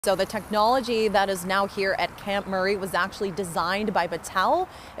So the technology that is now here at Camp Murray was actually designed by Battelle.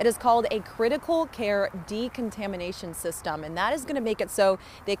 It is called a critical care decontamination system, and that is going to make it so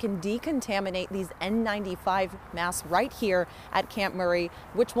they can decontaminate these N95 masks right here at Camp Murray,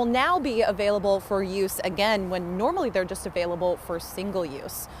 which will now be available for use again when normally they're just available for single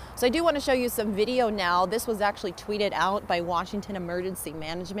use. So I do want to show you some video now. This was actually tweeted out by Washington Emergency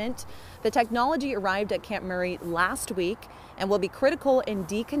Management. The technology arrived at Camp Murray last week and will be critical in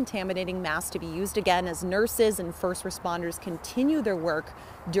decontaminating masks to be used again as nurses and first responders continue their work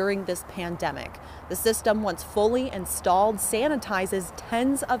during this pandemic. The system, once fully installed, sanitizes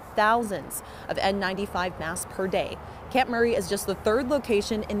tens of thousands of N95 masks per day. Camp Murray is just the third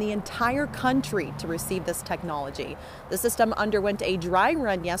location in the entire country to receive this technology. The system underwent a dry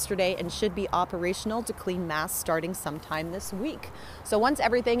run yesterday and should be operational to clean masks starting sometime this week. So once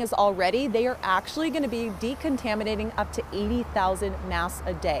everything is all ready, they are actually going to be decontaminating up to 80,000 masks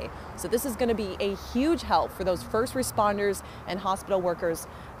a day. So this is going to be a huge help for those first responders and hospital workers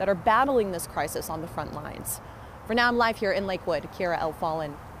that are battling this crisis on the front lines. For now, I'm live here in Lakewood. Kira L.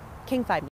 Fallon, King 5 News.